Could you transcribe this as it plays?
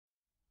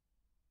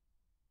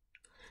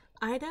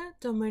Ida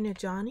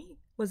Domenigiani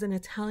was an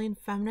Italian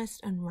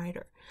feminist and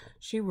writer.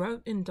 She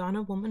wrote in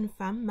Donna Woman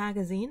Femme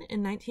magazine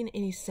in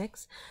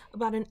 1986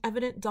 about an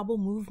evident double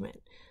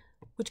movement,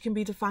 which can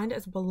be defined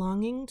as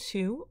belonging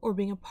to or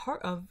being a part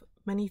of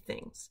many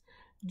things: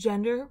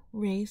 gender,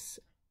 race,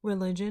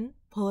 religion,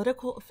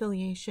 political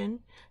affiliation,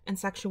 and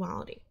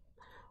sexuality.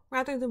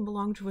 Rather than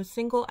belong to a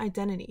single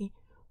identity,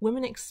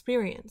 women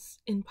experience,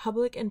 in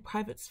public and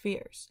private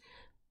spheres,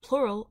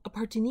 plural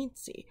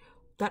appartenenze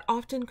that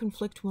often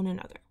conflict one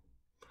another.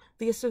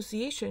 The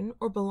association,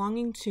 or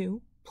belonging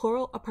to,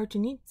 plural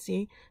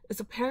appartenenze is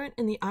apparent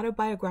in the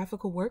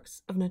autobiographical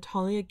works of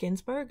Natalia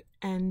Ginzburg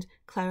and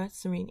Clara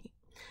Sereni.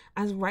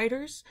 As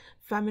writers,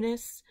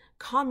 feminists,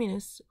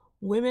 communists,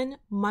 women,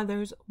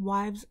 mothers,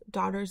 wives,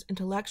 daughters,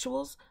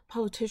 intellectuals,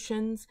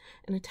 politicians,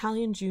 and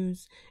Italian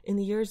Jews in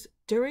the years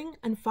during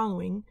and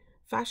following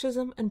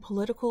fascism and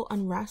political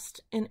unrest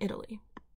in Italy.